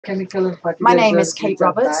My name is Kate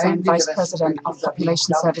Roberts. I'm Vice President of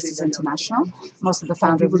Population Services International. I'm also the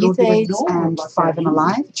founder of Youth AIDS and Five and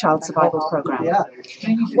Alive Child Survival Program.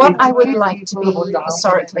 What I would like to be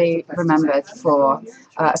historically remembered for,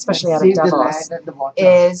 especially out of Davos,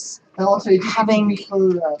 is having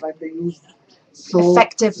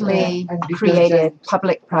effectively created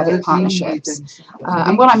public-private partnerships.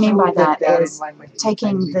 And what I mean by that is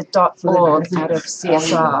taking the .org out of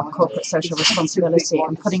CSR, corporate social responsibility,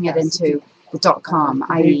 and putting it into the .com,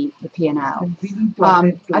 i.e. the P&L.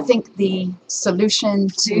 I think the solution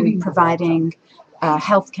to providing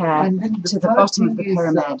healthcare to the bottom of the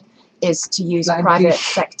pyramid is to use private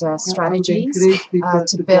sector strategies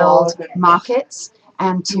to build markets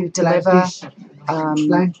and to deliver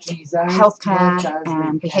healthcare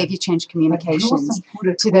and behavior change communications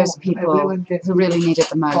to those people who really need it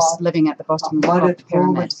the most, living at the bottom of the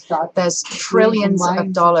pyramid. There's trillions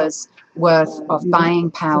of dollars worth of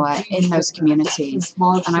buying power in those communities,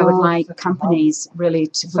 and I would like companies really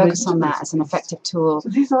to focus on that as an effective tool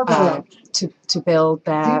to build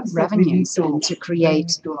their revenues and to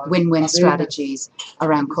create win-win strategies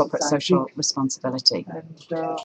around corporate social responsibility.